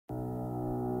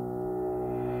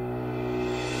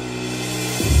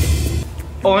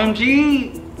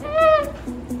OMG!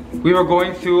 We were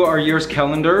going through our year's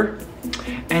calendar,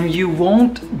 and you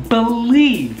won't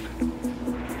believe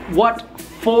what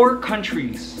 4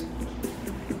 countries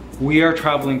we are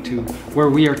traveling to, where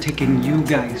we are taking you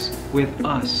guys with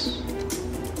us.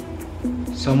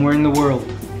 Somewhere in the world.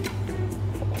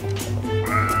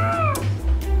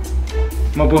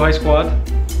 Mabuhay Squad.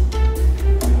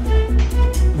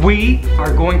 We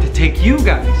are going to take you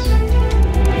guys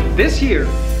this year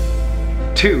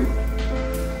to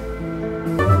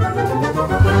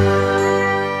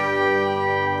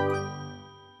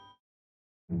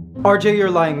RJ,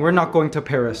 you're lying. We're not going to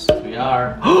Paris. We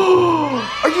are.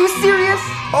 Are you serious?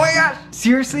 Oh my gosh.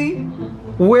 Seriously?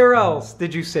 Where else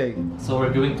did you say? So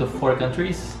we're going to 4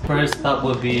 countries. First stop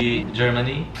will be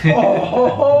Germany.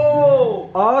 Oh,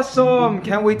 awesome.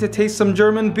 Can't wait to taste some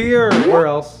German beer. Where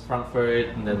else? Frankfurt,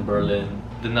 and then Berlin.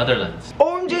 The Netherlands.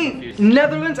 OMG!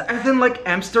 Netherlands as in like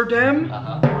Amsterdam?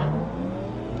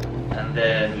 And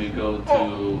then we go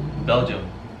to Belgium.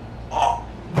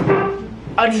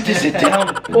 I need to sit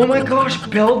down. Oh my gosh,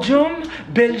 Belgium?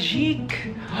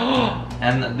 Belgique?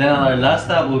 And then our last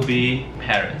stop will be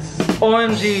Paris.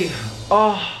 OMG.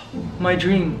 Oh, my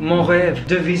dream, mon rêve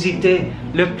de visiter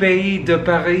le pays de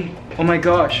Paris. Oh my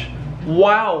gosh.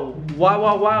 Wow. Wow,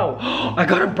 wow, wow. I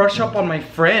gotta brush up on my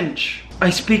French. I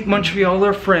speak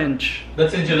Montrealer French.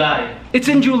 That's in July. It's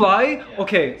in July?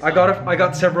 Okay, I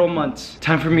got several months.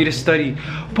 Time for me to study.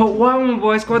 But wow,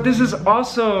 Mabuhay Squad, this is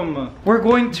awesome. We're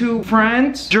going to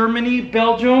France, Germany,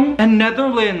 Belgium, and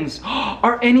Netherlands.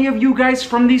 Are any of you guys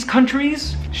from these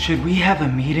countries? Should we have a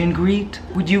meet and greet?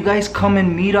 Would you guys come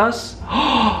and meet us?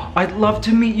 I'd love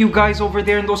to meet you guys over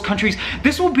there in those countries.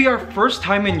 This will be our first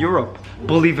time in Europe,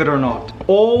 believe it or not.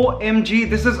 OMG,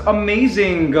 this is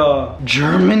amazing.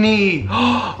 Germany.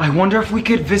 I wonder if we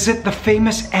could visit the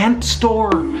famous ant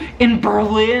store in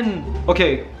Berlin.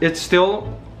 Okay, it's still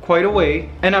quite a way,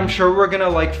 and I'm sure we're gonna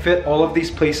like fit all of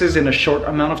these places in a short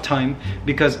amount of time,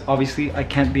 because obviously I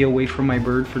can't be away from my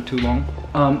bird for too long.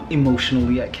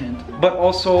 Emotionally I can't. But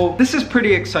also, this is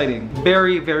pretty exciting.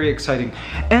 Very, very exciting.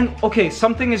 And okay,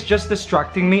 something is just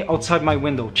distracting me outside my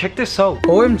window. Check this out.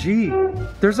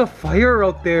 OMG, there's a fire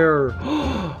out there.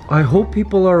 I hope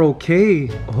people are okay.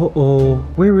 Uh-oh.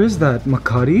 Where is that?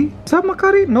 Makati? Is that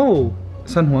Makati? No.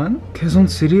 San Juan? Quezon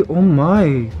City? Oh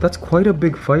my, that's quite a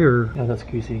big fire. Yeah, that's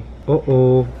crazy.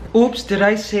 Uh-oh. Oops, did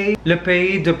I say le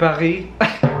pays de Paris?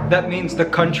 That means the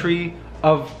country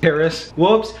of Paris.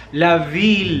 Whoops, la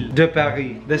ville de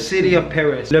Paris, the city of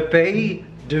Paris. Le pays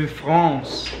de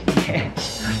France.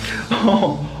 Yes.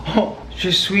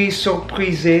 Je suis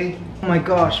surprisé. Oh my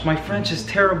gosh, my French is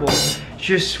terrible.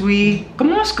 Je suis...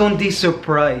 Comment est-ce qu'on dit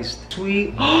surprised?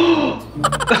 Suis...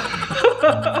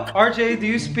 RJ, do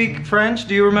you speak French?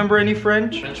 Do you remember any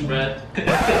French? French bread.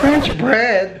 French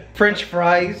bread? French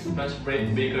fries? French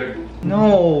bread baker.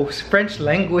 No, it's French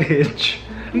language.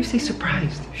 How do you say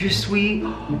surprised? Je suis...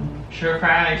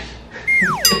 Surprise.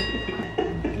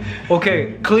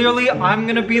 Okay, clearly I'm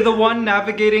gonna be the one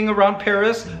navigating around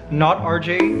Paris, not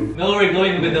RJ. No, we're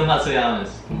going with the Matsuyamas.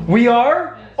 We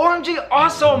are? OMG,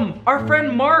 awesome! Our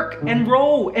friend Mark and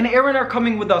Ro and Aaron are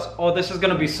coming with us. Oh, this is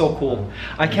gonna be so cool.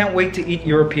 I can't wait to eat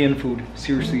European food,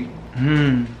 seriously.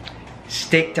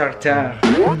 Steak tartare.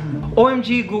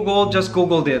 OMG, Google just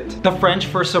Googled it. The French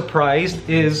for surprised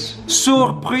is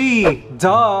surpris.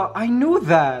 Duh, I knew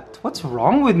that. What's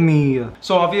wrong with me?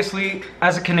 So obviously,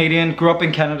 as a Canadian, grew up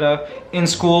in Canada. In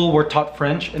school, we're taught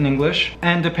French and English.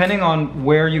 And depending on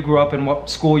where you grew up and what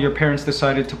school your parents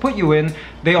decided to put you in,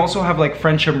 they also have like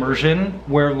French immersion,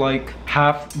 where like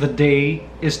half the day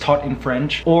is taught in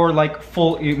French, or like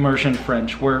full immersion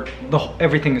French, where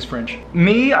everything is French.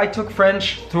 Me, I took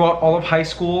French throughout all of high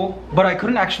school, but I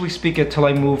couldn't actually speak it till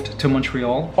I moved to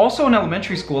Montreal. Also in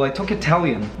elementary school, I took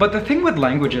Italian. But the thing with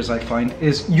languages, I find,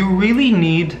 is you really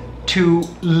need to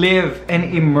live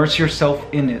and immerse yourself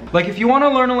in it. Like if you want to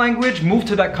learn a language, move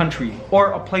to that country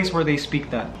or a place where they speak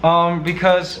that.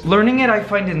 Because learning it, I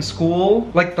find in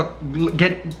school, like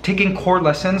taking core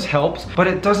lessons helps, but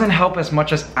it doesn't help as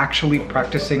much as actually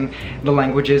practicing the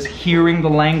languages, hearing the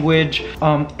language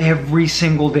every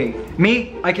single day.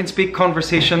 Me, I can speak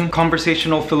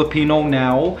conversational Filipino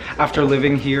now after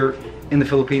living here in the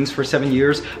Philippines for 7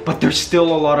 years, but there's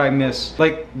still a lot I miss.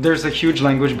 Like, there's a huge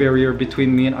language barrier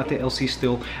between me and Ellsie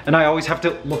still, and I always have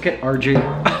to look at RJ.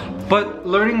 But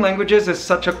learning languages is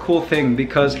such a cool thing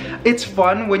because it's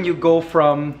fun when you go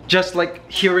from just like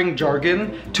hearing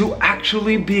jargon to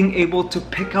actually being able to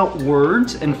pick out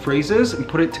words and phrases and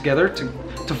put it together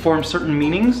to to form certain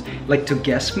meanings, like to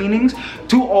guess meanings,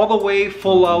 to all the way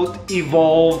full out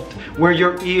evolved where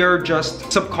your ear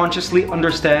just subconsciously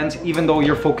understands even though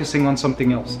you're focusing on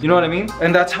something else. You know what I mean?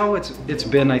 And that's how it's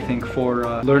been, I think,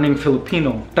 for learning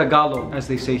Filipino, Tagalog, as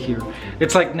they say here.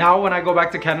 It's like now when I go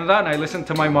back to Canada and I listen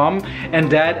to my mom and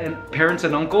dad and parents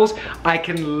and uncles, I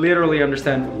can literally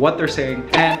understand what they're saying,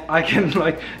 and I can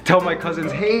like tell my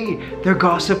cousins, hey, they're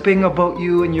gossiping about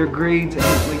you and your grades and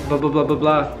like blah blah blah blah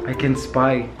blah. I can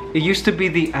spy. It used to be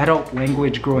the adult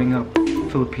language growing up,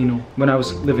 Filipino, when I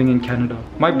was living in Canada.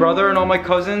 My brother and all my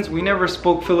cousins, we never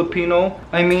spoke Filipino.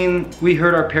 I mean, we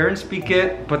heard our parents speak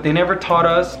it, but they never taught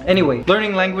us. Anyway,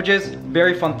 learning languages,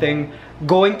 very fun thing.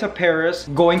 Going to Paris,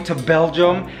 going to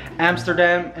Belgium,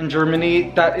 Amsterdam, and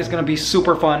Germany, that is gonna be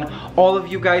super fun. All of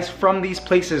you guys from these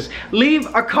places, leave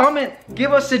a comment.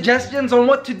 Give us suggestions on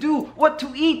what to do, what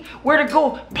to eat, where to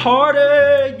go. Party,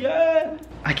 yeah!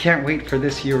 I can't wait for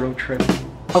this Euro trip.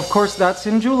 Of course, that's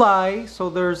in July, so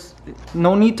there's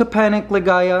no need to panic,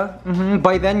 Ligaya.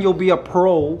 By then, you'll be a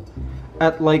pro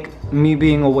at like me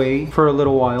being away for a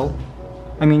little while.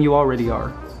 I mean, you already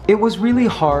are. It was really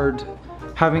hard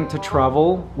having to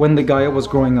travel when Ligaya was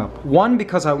growing up. One,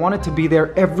 because I wanted to be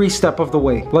there every step of the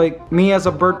way. Like me as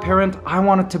a bird parent, I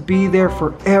wanted to be there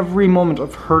for every moment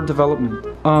of her development.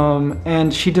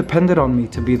 And she depended on me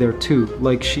to be there too.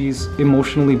 Like she's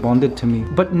emotionally bonded to me.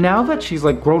 But now that she's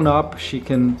like grown up, she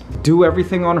can do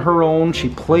everything on her own. She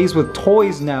plays with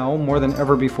toys now more than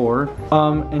ever before.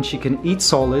 And she can eat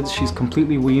solids. She's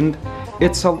completely weaned.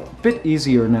 It's a bit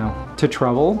easier now to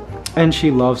travel. And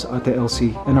she loves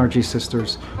Ellsie and RG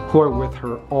sisters, who are with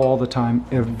her all the time,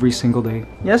 every single day.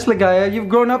 Yes, Ligaya, you've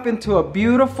grown up into a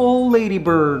beautiful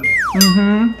ladybird.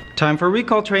 Time for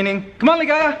recall training. Come on,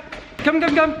 Ligaya. Come.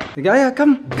 Ligaya,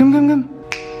 come.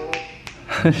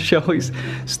 She always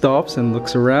stops and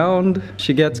looks around.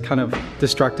 She gets kind of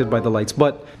distracted by the lights,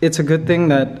 but it's a good thing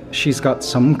that she's got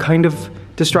some kind of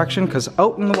distraction, because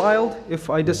out in the wild, if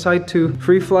I decide to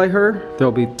free fly her,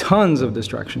 there'll be tons of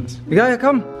distractions. Ligaya,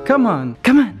 come on.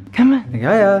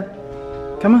 Ligaya,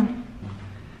 come on.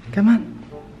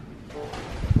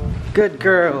 Good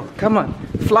girl, come on.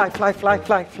 Fly.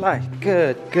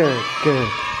 Good.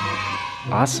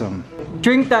 Awesome.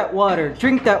 Drink that water.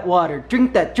 Drink that water.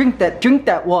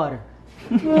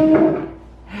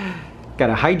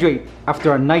 Gotta hydrate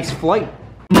after a nice flight.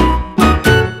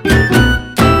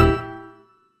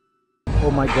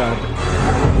 Oh my god.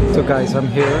 So guys, I'm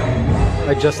here.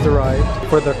 I just arrived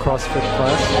for the CrossFit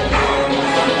class.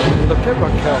 Look at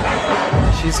Raquel.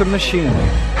 She's a machine.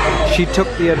 She took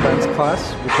the advanced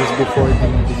class, which was before the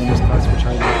beginner's class, which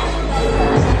I did.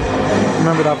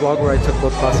 Remember that vlog where I took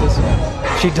both classes?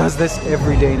 She does this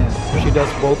every day now. She does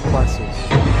both classes.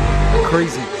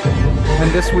 Crazy.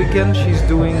 And this weekend she's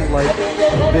doing like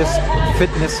this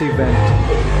fitness event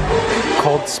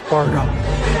called Strata.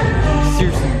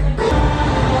 Seriously.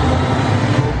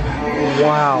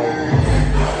 Wow.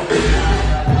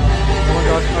 Oh my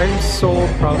gosh, I'm so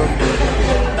proud of her.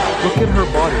 Look at her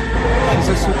body. She's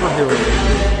a superhero.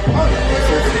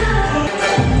 Seriously.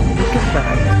 Look at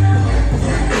that.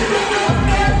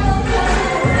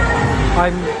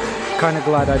 I'm kind of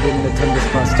glad I didn't attend this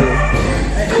class too.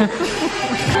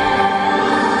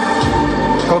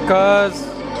 Cocas!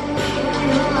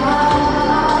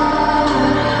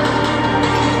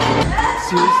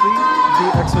 Seriously? The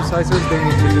exercises they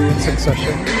need to do in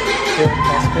succession here at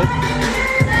CrossFit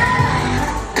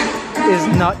is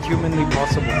not humanly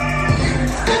possible.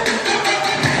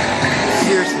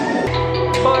 Seriously.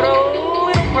 But a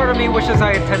little part of me wishes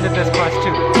I attended this class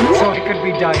too, so I could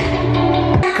be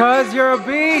dieting. Cause you're a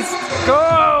beast!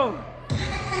 Go!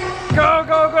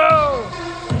 Go!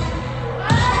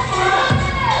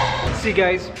 See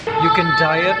guys, you can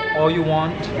diet all you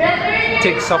want,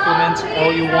 take supplements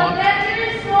all you want,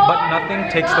 but nothing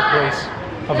takes the place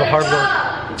of the hard work,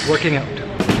 working out.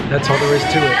 That's all there is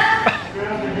to it.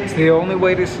 It's the only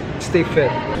way to stay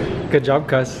fit. Good job,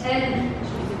 cuz.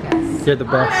 You're the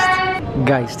best.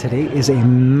 Guys, today is a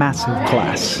massive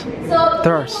class.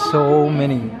 There are so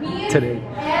many today.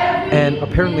 And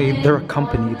apparently their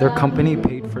company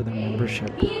paid for their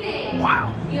membership.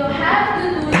 Wow.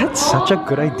 That's such a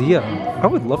good idea. I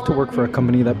would love to work for a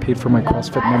company that paid for my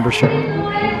CrossFit membership.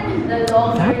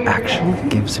 That actually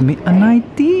gives me an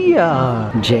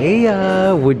idea.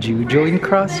 Jaya, would you join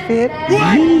CrossFit?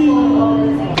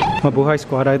 Mabuhay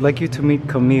Squad, I'd like you to meet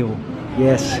Camille.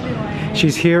 Yes,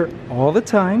 she's here all the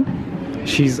time.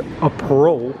 She's a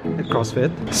pro at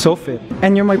CrossFit, so fit.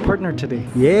 And you're my partner today.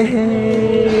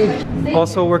 Yay!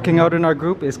 Also working out in our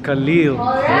group is Khalil.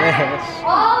 Yes.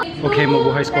 Okay,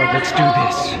 Mabuhay Squad, let's do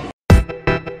this.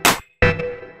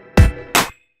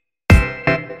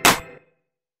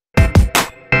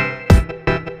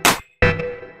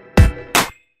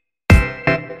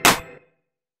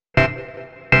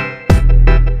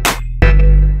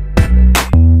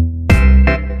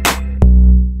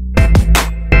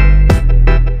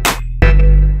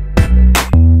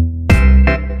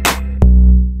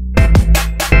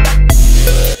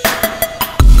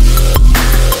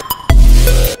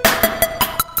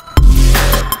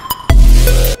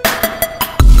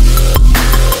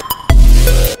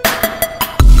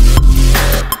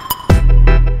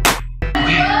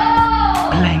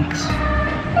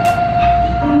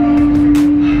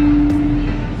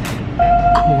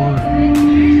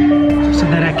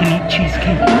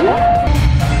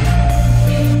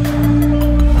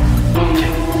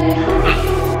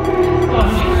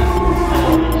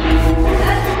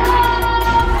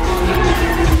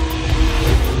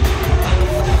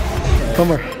 One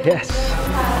more. Yes.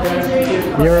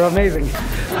 You're amazing.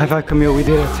 High five, Camille. We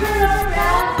did it.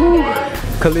 Woo.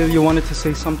 Khalil, you wanted to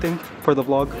say something for the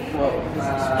vlog? Well,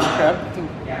 subscribe to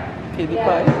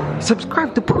PewDiePie.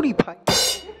 Subscribe to PewDiePie.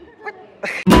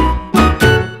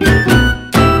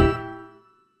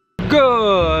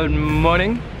 Good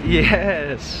morning.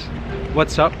 Yes.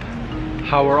 What's up?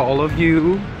 How are all of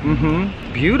you?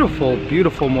 Beautiful,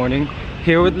 beautiful morning.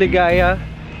 Here with Ligaya.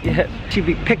 Yeah, she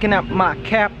be picking up my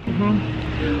cap.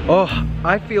 Oh,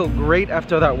 I feel great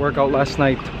after that workout last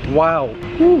night. Wow.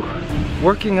 Whew.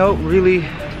 Working out really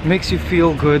makes you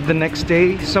feel good the next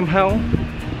day somehow.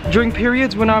 During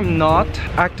periods when I'm not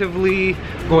actively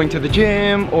going to the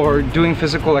gym or doing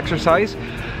physical exercise,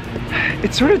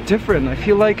 it's sort of different. I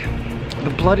feel like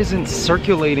the blood isn't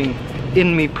circulating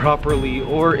in me properly,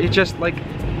 or it just like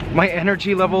my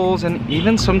energy levels and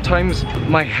even sometimes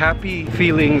my happy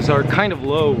feelings are kind of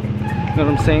low. You know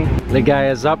what I'm saying?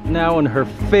 Ligaya's up now on her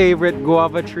favorite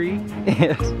guava tree.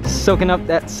 Soaking up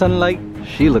that sunlight.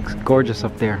 She looks gorgeous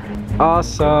up there.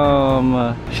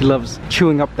 Awesome. She loves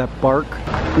chewing up that bark.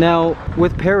 Now,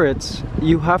 with parrots,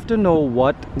 you have to know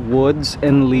what woods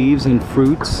and leaves and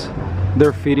fruits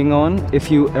they're feeding on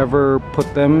if you ever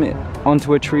put them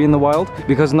onto a tree in the wild,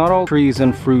 because not all trees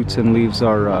and fruits and leaves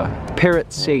are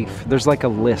parrot safe. There's like a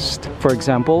list. For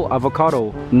example,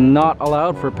 avocado, not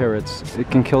allowed for parrots. It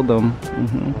can kill them.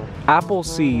 Apple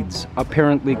seeds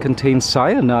apparently contain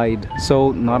cyanide,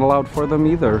 so not allowed for them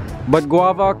either. But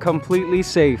guava, completely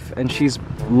safe, and she's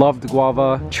loved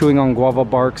guava, chewing on guava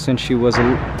bark since she was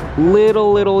a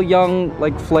little young,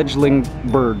 like fledgling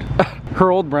bird. Her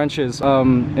old branches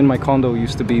in my condo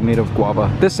used to be made of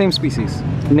guava. The same species,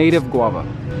 native guava.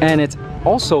 And it's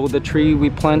also the tree we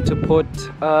plan to put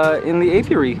in the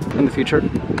apiary in the future.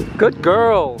 Good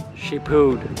girl! She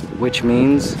pooed, which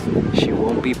means she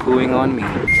won't be pooing on me.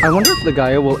 I wonder if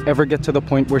Ligaya will ever get to the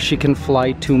point where she can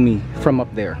fly to me from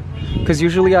up there. Because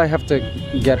usually I have to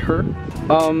get her.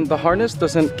 The harness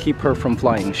doesn't keep her from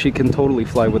flying. She can totally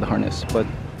fly with the harness, but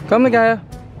come Ligaya!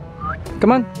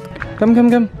 Come on!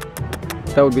 Come!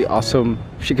 That would be awesome.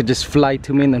 She could just fly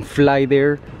to me and then fly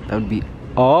there. That would be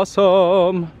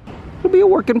awesome. It'll be a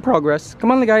work in progress.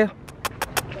 Come on, Ligaya.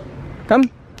 Come.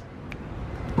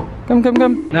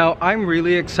 Now, I'm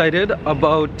really excited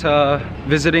about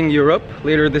visiting Europe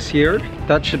later this year.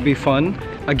 That should be fun.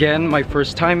 Again, my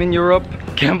first time in Europe.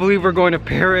 Can't believe we're going to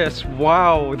Paris.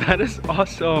 Wow, that is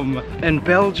awesome. And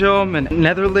Belgium and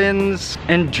Netherlands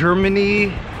and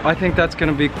Germany. I think that's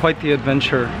gonna be quite the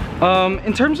adventure.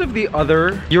 In terms of the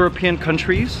other European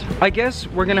countries, I guess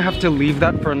we're gonna have to leave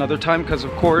that for another time because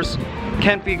of course,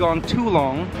 can't be gone too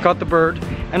long. Got the bird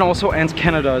and also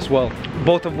ANTSCANADA as well.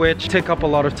 Both of which take up a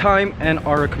lot of time and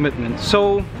are a commitment.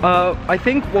 So I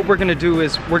think what we're gonna do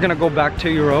is we're gonna go back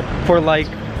to Europe for like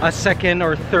a second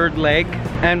or third leg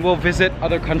and we'll visit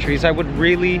other countries. I would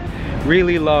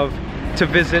really love to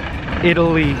visit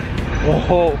Italy.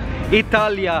 Oh,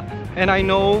 Italia. And I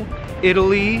know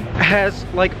Italy has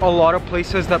like a lot of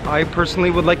places that I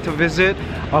personally would like to visit.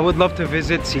 I would love to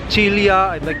visit Sicilia.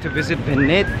 I'd like to visit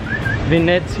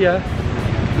Venezia,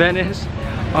 Venice,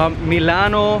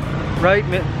 Milano, right?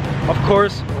 Of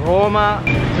course, Roma.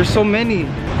 There's so many.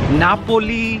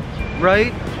 Napoli,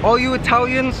 right? All you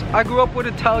Italians, I grew up with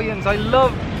Italians. I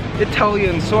love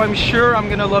Italians, so I'm sure I'm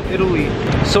gonna love Italy.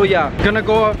 So yeah, gonna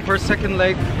go out for a second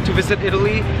leg to visit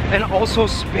Italy and also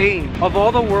Spain. Of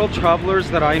all the world travelers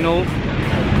that I know,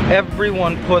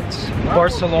 everyone puts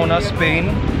Barcelona, Spain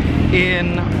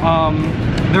in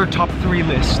their top 3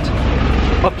 list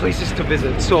of places to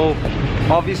visit. So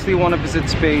obviously want to visit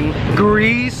Spain.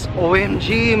 Greece,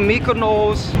 OMG,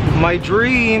 Mykonos, my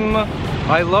dream.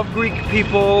 I love Greek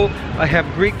people. I have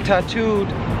Greek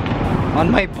tattooed on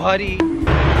my body.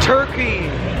 Turkey,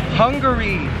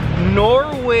 Hungary,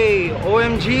 Norway,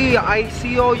 OMG, I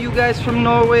see all you guys from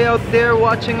Norway out there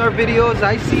watching our videos.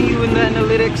 I see you in the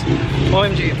analytics.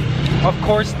 OMG. Of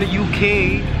course, the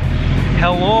UK,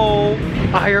 hello,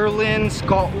 Ireland,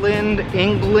 Scotland,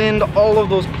 England, all of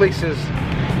those places.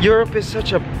 Europe is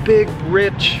such a big,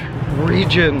 rich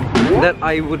region that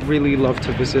I would really love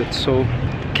to visit. So,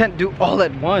 can't do all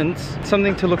at once.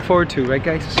 Something to look forward to, right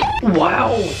guys?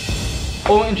 Wow!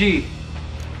 OMG.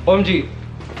 OMG,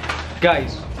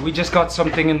 guys, we just got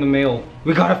something in the mail.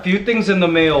 We got a few things in the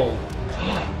mail.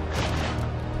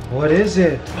 What is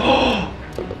it?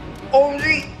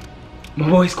 OMG!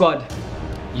 Mabuhay Squad,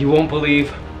 you won't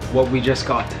believe what we just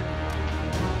got.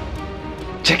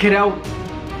 Check it out.